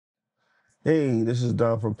Hey, this is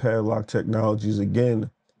Don from Padlock Technologies again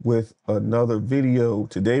with another video.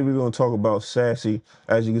 Today we're going to talk about sassy.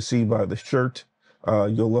 As you can see by the shirt,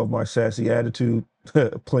 you'll love my sassy attitude.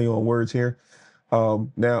 Play on words here.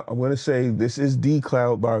 Now, I'm going to say this is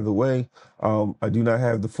D-Cloud, by the way. I do not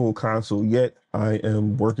have the full console yet. I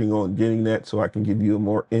am working on getting that so I can give you a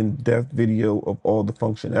more in-depth video of all the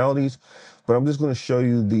functionalities. But I'm just going to show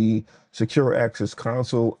you the secure access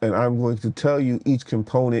console, and I'm going to tell you each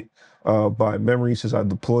component by memory since I've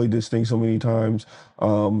deployed this thing so many times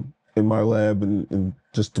in my lab and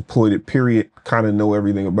just deployed it, period. Kind of know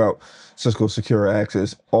everything about Cisco Secure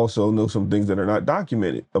Access. Also know some things that are not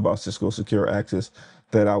documented about Cisco Secure Access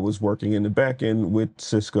that I was working in the back end with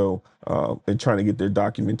Cisco and trying to get their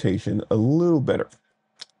documentation a little better.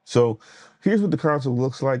 So here's what the console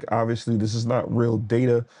looks like. Obviously, this is not real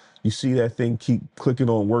data. You see that thing keep clicking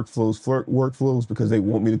on workflows because they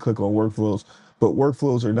want me to click on workflows. But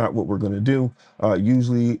workflows are not what we're going to do.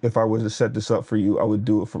 Usually, if I was to set this up for you, I would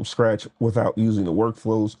do it from scratch without using the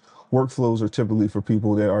workflows. Workflows are typically for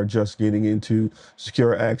people that are just getting into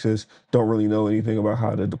secure access, don't really know anything about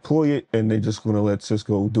how to deploy it, and they're just going to let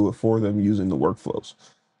Cisco do it for them using the workflows.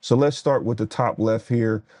 So let's start with the top left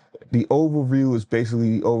here. The overview is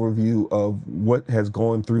basically the overview of what has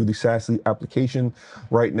gone through the SASE application.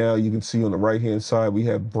 Right now, you can see on the right-hand side, we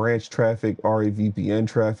have branch traffic, RAVPN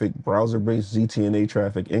traffic, browser-based ZTNA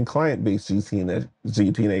traffic, and client-based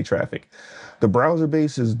ZTNA traffic. The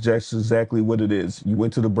browser-based is just exactly what it is. You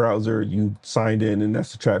went to the browser, you signed in, and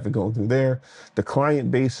that's the traffic going through there. The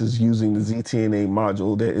client base is using the ZTNA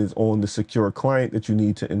module that is on the secure client that you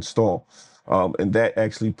need to install. And that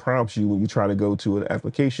actually prompts you when you try to go to an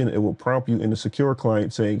application. It will prompt you in the secure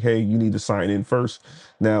client saying, hey, you need to sign in first.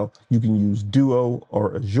 Now, you can use Duo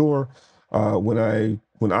or Azure. When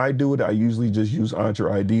I do it, I usually just use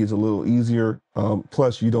Entra ID. It's a little easier.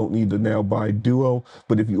 Plus, you don't need to now buy Duo.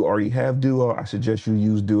 But if you already have Duo, I suggest you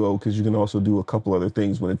use Duo because you can also do a couple other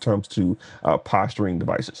things when it comes to posturing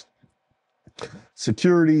devices.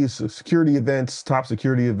 Security events, top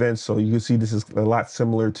security events. So you can see this is a lot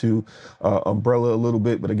similar to Umbrella a little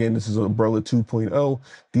bit, but again, this is Umbrella 2.0.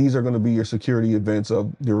 These are going to be your security events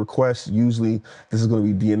of your requests. Usually this is going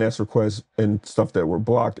to be DNS requests and stuff that were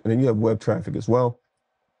blocked. And then you have web traffic as well.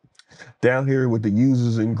 Down here with the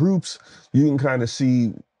users and groups, you can kind of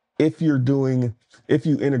see if you're doing, if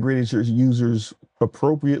you integrated your users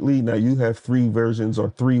appropriately. Now you have three versions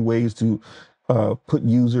or three ways to put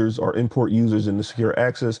users or import users into secure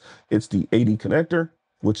access. It's the AD connector,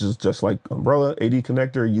 which is just like Umbrella. AD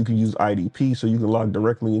connector, you can use IDP, so you can log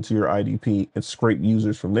directly into your IDP and scrape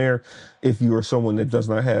users from there if you are someone that does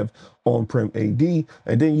not have on-prem AD.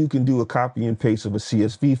 And then you can do a copy and paste of a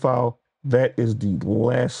CSV file. That is the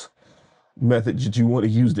last method that you want to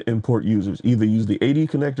use to import users. Either use the AD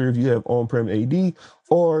connector if you have on-prem AD,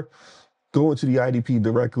 or go into the IDP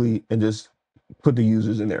directly and just put the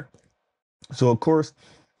users in there. So of course,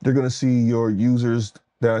 they're going to see your users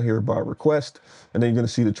down here by request, and then you're going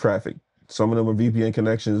to see the traffic. Some of them are VPN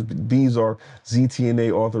connections. These are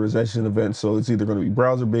ZTNA authorization events. So it's either going to be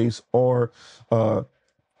browser-based or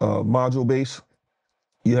module-based.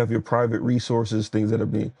 You have your private resources, things that are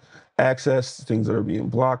being accessed, things that are being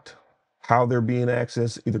blocked, how they're being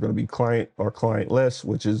accessed, either going to be client or clientless,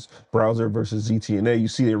 which is browser versus ZTNA. You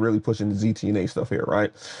see they're really pushing the ZTNA stuff here,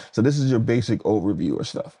 right? So this is your basic overview of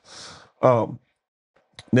stuff. Um,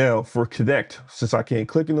 Now for Connect, since I can't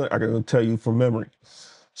click on it, I'm going to tell you from memory.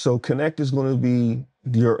 So Connect is going to be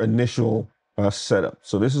your initial setup.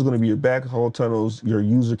 So this is going to be your backhaul tunnels, your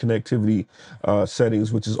user connectivity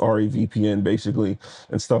settings, which is RAVPN basically,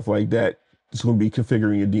 and stuff like that. It's going to be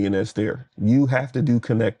configuring your DNS there. You have to do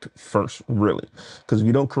Connect first, really, because if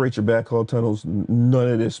you don't create your backhaul tunnels, none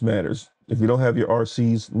of this matters. If you don't have your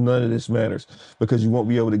RCs, none of this matters because you won't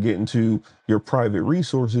be able to get into your private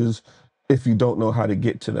resources if you don't know how to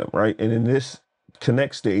get to them, right? And in this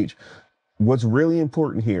Connect stage, what's really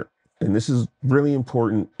important here, and this is really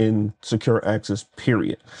important in secure access,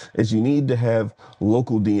 period, is you need to have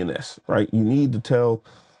local DNS, right? You need to tell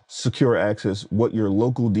secure access what your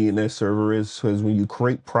local DNS server is. Because when you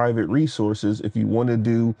create private resources, if you want to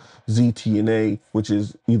do ZTNA, which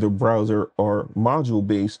is either browser or module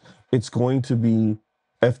based, it's going to be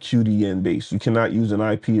FQDN based. You cannot use an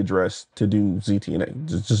IP address to do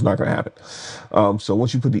ZTNA. It's just not going to happen. So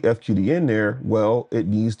once you put the FQDN there, well, it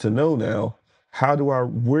needs to know now,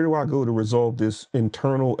 where do I go to resolve this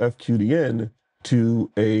internal FQDN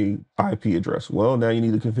to a IP address? Well, now you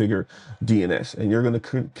need to configure DNS, and you're going to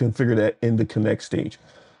configure that in the Connect stage.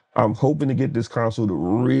 I'm hoping to get this console to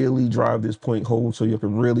really drive this point home so you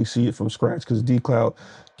can really see it from scratch, because dcloud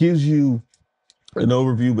gives you an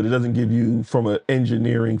overview, but it doesn't give you from an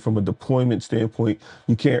engineering, from a deployment standpoint.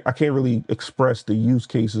 I can't really express the use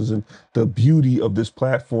cases and the beauty of this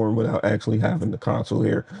platform without actually having the console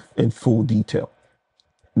here in full detail.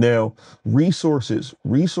 Now, resources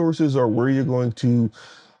are where you're going to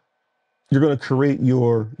create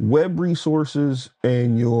your web resources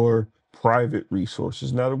and your private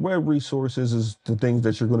resources. Now, the web resources is the things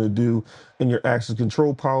that you're going to do in your access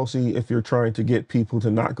control policy if you're trying to get people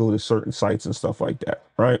to not go to certain sites and stuff like that,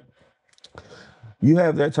 right? You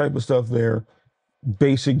have that type of stuff there,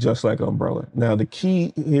 basic, just like Umbrella. Now, the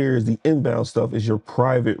key here is the inbound stuff is your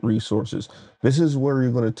private resources. This is where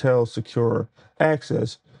you're going to tell secure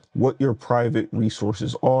access what your private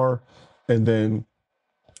resources are, and then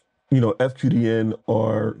FQDN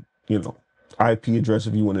or, IP address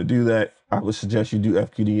if you want to do that. I would suggest you do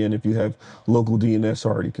FQDN if you have local DNS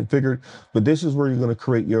already configured. But this is where you're going to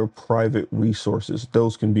create your private resources.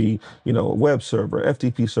 Those can be, a web server,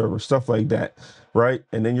 FTP server, stuff like that, right?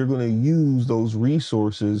 And then you're going to use those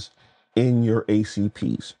resources in your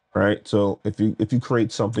ACPs, right? So if you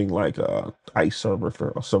create something like a ICE server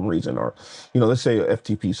for some reason, or let's say a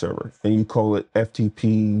FTP server, and you call it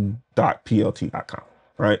ftp.plt.com,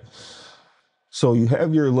 right? So you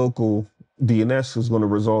have your local DNS is going to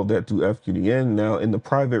resolve that through FQDN. Now, in the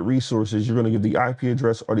private resources, you're going to give the IP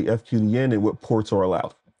address or the FQDN and what ports are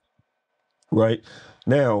allowed, right?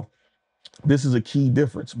 Now, this is a key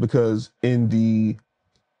difference because in the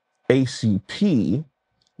ACP,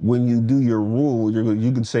 when you do your rule,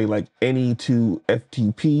 you can say like any to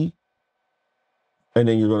FTP, and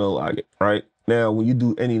then you're going to log it, right? Now, when you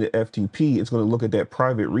do any to FTP, it's going to look at that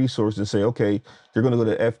private resource and say, okay, you're going to go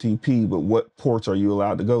to FTP, but what ports are you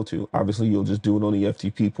allowed to go to? Obviously, you'll just do it on the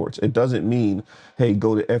FTP ports. It doesn't mean, hey,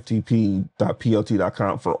 go to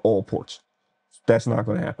ftp.plt.com for all ports. That's not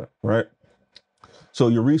going to happen, right? So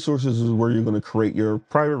your resources is where you're going to create your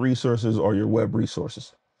private resources or your web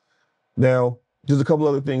resources. Now, there's a couple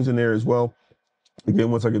other things in there as well.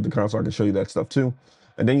 Again, once I get the console, I can show you that stuff too.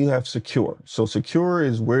 And then you have secure. So secure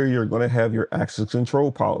is where you're going to have your access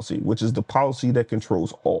control policy, which is the policy that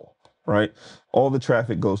controls all, right? All the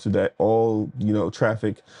traffic goes through that. All,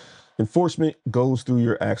 traffic enforcement goes through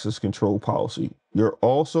your access control policy. You're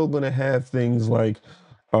also going to have things like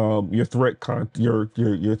your your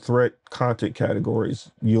threat content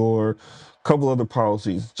categories, your couple other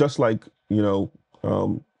policies, just like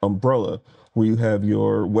Umbrella, where you have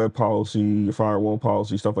your web policy, your firewall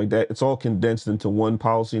policy, stuff like that. It's all condensed into one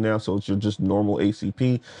policy now, so it's your just normal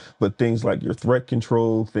ACP. But things like your threat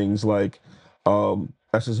control, things like SSL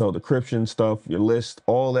decryption stuff, your list,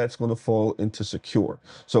 all that's going to fall into secure.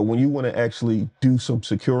 So when you want to actually do some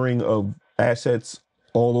securing of assets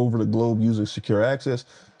all over the globe using secure access,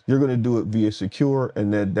 you're going to do it via secure,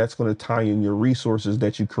 and then that's going to tie in your resources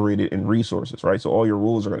that you created in resources, right? So all your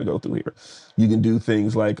rules are going to go through here. You can do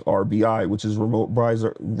things like RBI, which is remote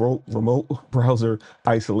browser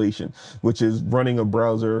isolation, which is running a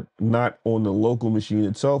browser not on the local machine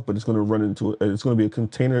itself, but it's going to be a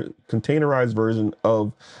containerized version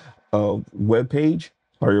of a web page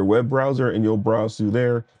or your web browser, and you'll browse through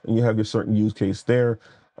there, and you have your certain use case there,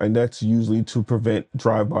 and that's usually to prevent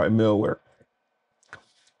drive-by malware.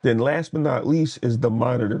 Then last but not least is the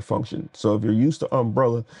monitor function. So if you're used to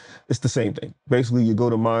Umbrella, it's the same thing. Basically, you go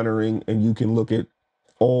to monitoring and you can look at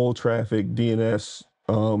all traffic, DNS,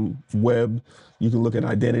 web. You can look at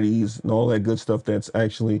identities and all that good stuff that's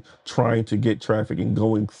actually trying to get traffic and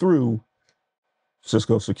going through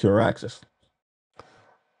Cisco Secure Access.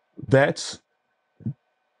 That's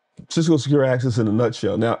Cisco Secure Access in a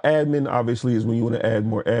nutshell. Now, admin obviously is when you want to add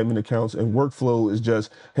more admin accounts, and workflow is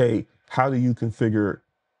just, hey, how do you configure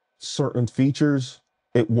certain features?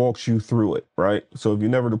 It walks you through it, right? So if you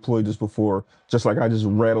never deployed this before, just like I just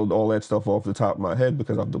rattled all that stuff off the top of my head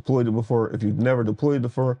because I've deployed it before. If you've never deployed it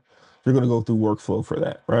before, you're going to go through workflow for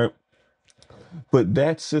that, right? But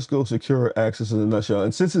that's Cisco Secure Access in a nutshell.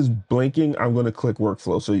 And since it's blinking, I'm going to click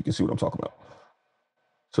workflow so you can see what I'm talking about.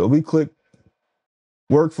 So we click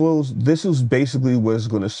workflows. This is basically what it's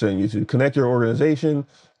going to send you to. Connect your organization,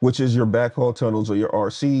 which is your backhaul tunnels or your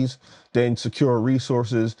RCs. Then secure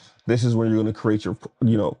resources. This is where you're going to create your,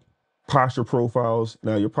 posture profiles.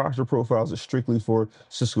 Now, your posture profiles are strictly for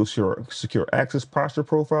Cisco secure access posture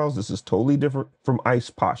profiles. This is totally different from ICE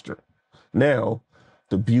posture. Now,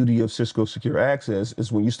 the beauty of Cisco Secure Access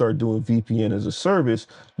is when you start doing VPN as a service,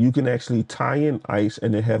 you can actually tie in ICE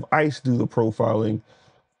and then have ICE do the profiling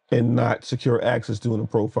and not secure access doing the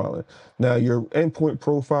profiling. Now, your endpoint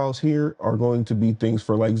profiles here are going to be things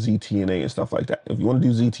for like ZTNA and stuff like that. If you want to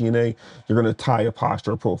do ZTNA, you're going to tie a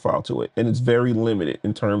posture profile to it. And it's very limited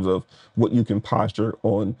in terms of what you can posture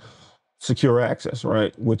on secure access,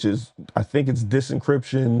 right? Which is, I think it's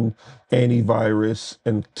disencryption, antivirus,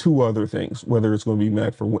 and two other things, whether it's going to be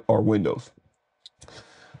Mac or Windows.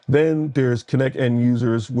 Then there's connect end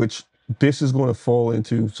users, which this is going to fall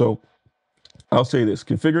into. So I'll say this: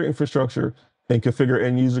 configure infrastructure and configure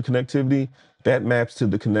end user connectivity. That maps to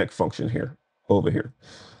the connect function here, over here.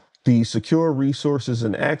 The secure resources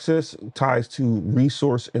and access ties to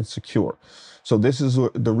resource and secure. So this is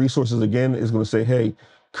what the resources again is going to say, hey,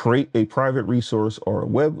 create a private resource or a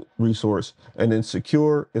web resource, and then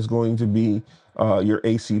secure is going to be your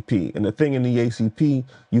ACP. And the thing in the ACP,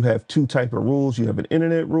 you have two type of rules. You have an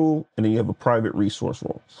internet rule, and then you have a private resource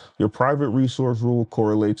rule. Your private resource rule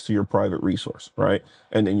correlates to your private resource, right?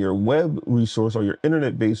 And then your web resource or your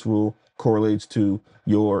internet-based rule correlates to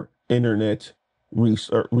your internet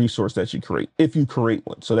resource that you create, if you create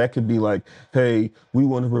one. So that could be like, hey, we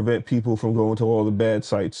want to prevent people from going to all the bad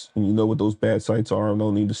sites, and you know what those bad sites are. I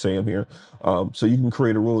don't need to say them here. So you can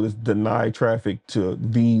create a rule that's deny traffic to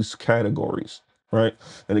these categories, right?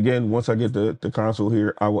 And again, once I get the console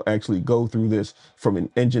here, I will actually go through this from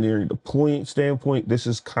an engineering deployment standpoint. This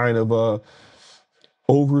is kind of a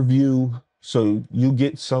overview. So you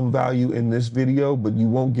get some value in this video, but you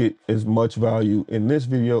won't get as much value in this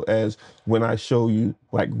video as when I show you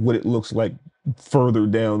like what it looks like further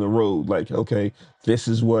down the road. Like, okay, this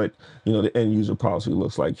is what, the end user policy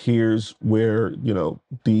looks like. Here's where,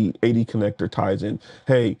 the AD connector ties in.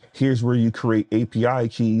 Hey, here's where you create API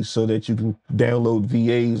keys so that you can download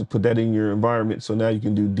VAs and put that in your environment. So now you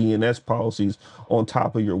can do DNS policies on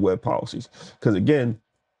top of your web policies. Because again,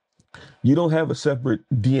 you don't have a separate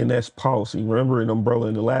DNS policy. Remember in Umbrella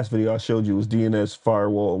in the last video I showed you was DNS,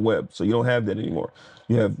 firewall, web. So you don't have that anymore.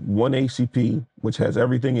 You have one ACP, which has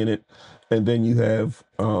everything in it. And then you have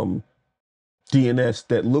DNS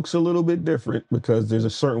that looks a little bit different because there's a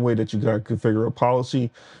certain way that you got to configure a policy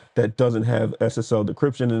that doesn't have SSL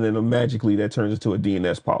decryption. And then magically that turns into a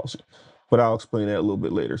DNS policy. But I'll explain that a little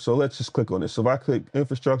bit later. So let's just click on this. So if I click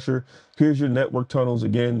infrastructure, here's your network tunnels.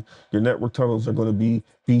 Again, your network tunnels are going to be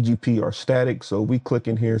BGP or static. So we click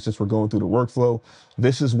in here since we're going through the workflow.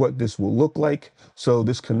 This is what this will look like. So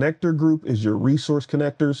this connector group is your resource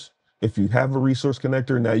connectors. If you have a resource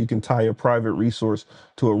connector, now you can tie a private resource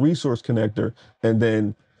to a resource connector, and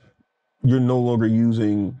then you're no longer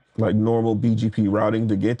using like normal BGP routing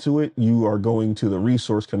to get to it. You are going to the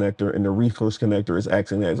resource connector, and the resource connector is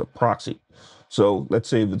acting as a proxy. So let's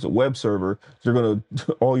say if it's a web server, you're going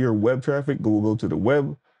to, all your web traffic will go to the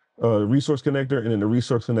web resource connector, and then the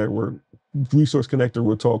resource connector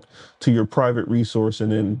will talk to your private resource,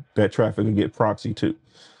 and then that traffic will get proxy too.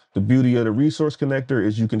 The beauty of the resource connector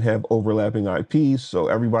is you can have overlapping IPs, so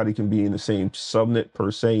everybody can be in the same subnet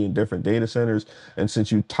per se in different data centers. And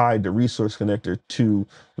since you tied the resource connector to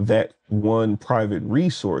that one private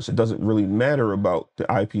resource, it doesn't really matter about the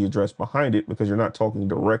IP address behind it because you're not talking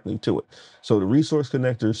directly to it. So the resource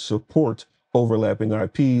connectors support overlapping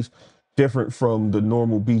IPs, different from the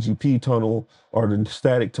normal BGP tunnel or the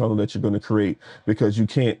static tunnel that you're going to create, because you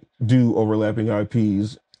can't do overlapping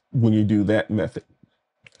IPs when you do that method.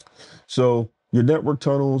 So your network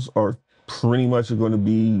tunnels are pretty much going to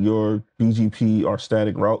be your BGP or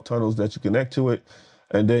static route tunnels that you connect to it.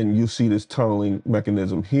 And then you see this tunneling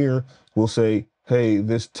mechanism here. We'll say, hey,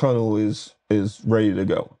 this tunnel is ready to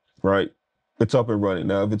go, right? It's up and running.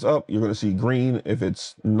 Now, if it's up, you're going to see green. If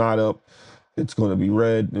it's not up, it's going to be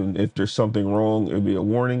red. And if there's something wrong, it'll be a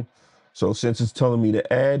warning. So since it's telling me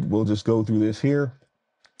to add, we'll just go through this here.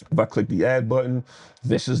 If I click the add button,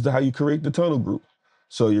 this is how you create the tunnel group.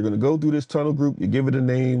 So you're going to go through this tunnel group, you give it a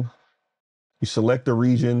name, you select a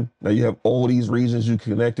region. Now you have all these regions you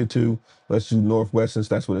connect it to. Let's do Northwest since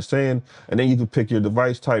that's what it's saying. And then you can pick your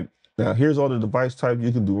device type. Now here's all the device types.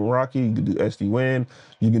 You can do Meraki, you can do SD-WAN,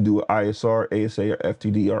 you can do ISR, ASA, or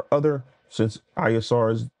FTD, or other. Since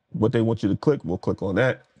ISR is what they want you to click, we'll click on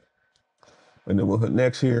that. And then we'll hit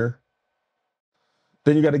next here.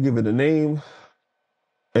 Then you got to give it a name,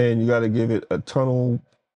 and you got to give it a tunnel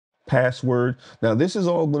password. Now, this is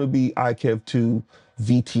all going to be IKEV2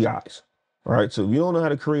 VTIs. All right. So if you don't know how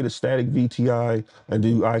to create a static VTI and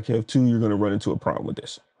do IKEV2, you're going to run into a problem with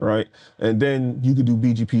this. All right. And then you can do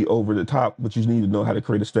BGP over the top, but you need to know how to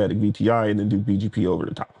create a static VTI and then do BGP over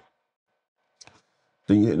the top.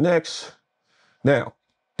 Then you hit next. Now,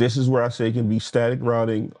 this is where I say it can be static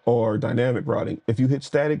routing or dynamic routing. If you hit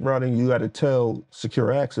static routing, you got to tell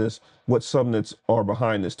secure access what subnets are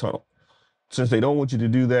behind this tunnel. Since they don't want you to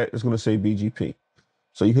do that, it's going to say BGP.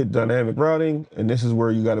 So you hit dynamic routing, and this is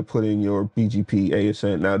where you got to put in your BGP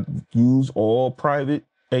ASN. Now, use all private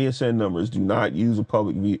ASN numbers. Do not use a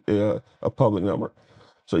public number.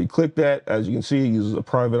 So you click that. As you can see, it uses a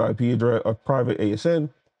private IP address, a private ASN.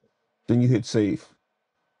 Then you hit save.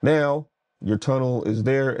 Now your tunnel is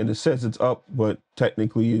there and it says it's up, but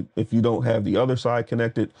technically, if you don't have the other side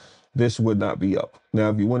connected, this would not be up. Now,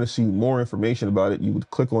 if you want to see more information about it, you would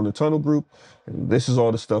click on the tunnel group, and this is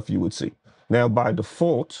all the stuff you would see. Now, by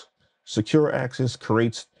default, secure access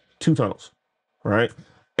creates two tunnels, right?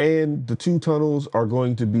 And the two tunnels are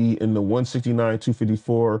going to be in the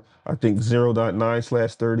 169.254, I think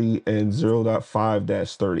 0.9/30 and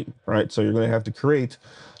 0.5-30, right? So you're going to have to create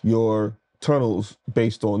your tunnels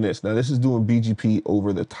based on this. Now, this is doing BGP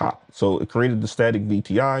over the top. So it created the static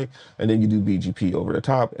VTI, and then you do BGP over the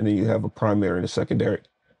top, and then you have a primary and a secondary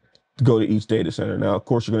to go to each data center. Now, of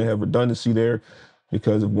course, you're going to have redundancy there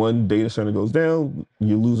because if one data center goes down,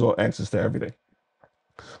 you lose all access to everything.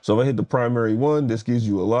 So if I hit the primary one, this gives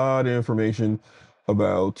you a lot of information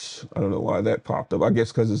about, I don't know why that popped up. I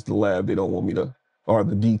guess because it's the lab, they don't want me to, or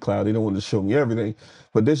the D cloud, they don't want to show me everything.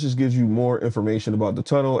 But this just gives you more information about the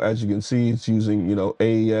tunnel. As you can see, it's using,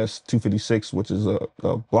 AES 256, which is a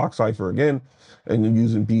block cipher again, and you're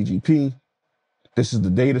using BGP. This is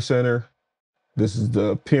the data center. This is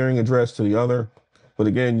the peering address to the other. But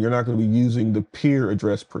again, you're not going to be using the peer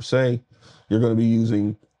address per se. You're going to be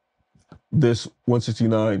using this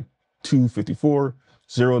 169.254, 0.9,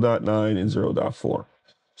 and 0.4.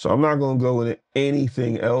 So I'm not going to go into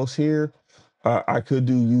anything else here. I could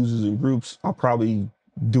do users and groups. I'll probably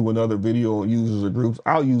do another video on users and groups.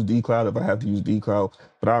 I'll use dcloud if I have to use dcloud,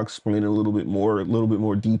 but I'll explain it a little bit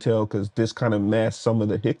more detail, because this kind of masks some of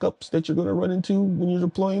the hiccups that you're going to run into when you're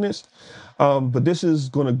deploying this. But this is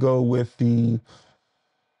going to go with the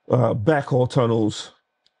backhaul tunnels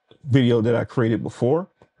video that I created before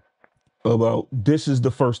about this is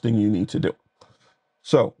the first thing you need to do.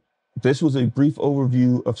 So this was a brief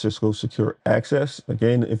overview of Cisco Secure Access.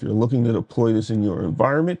 Again, if you're looking to deploy this in your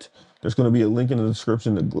environment, there's going to be a link in the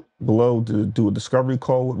description below to do a discovery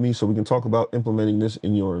call with me so we can talk about implementing this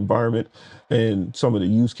in your environment and some of the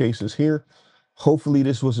use cases here. Hopefully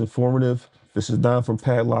this was informative. This is Don from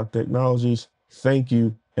Padlock Technologies. Thank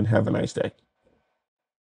you and have a nice day.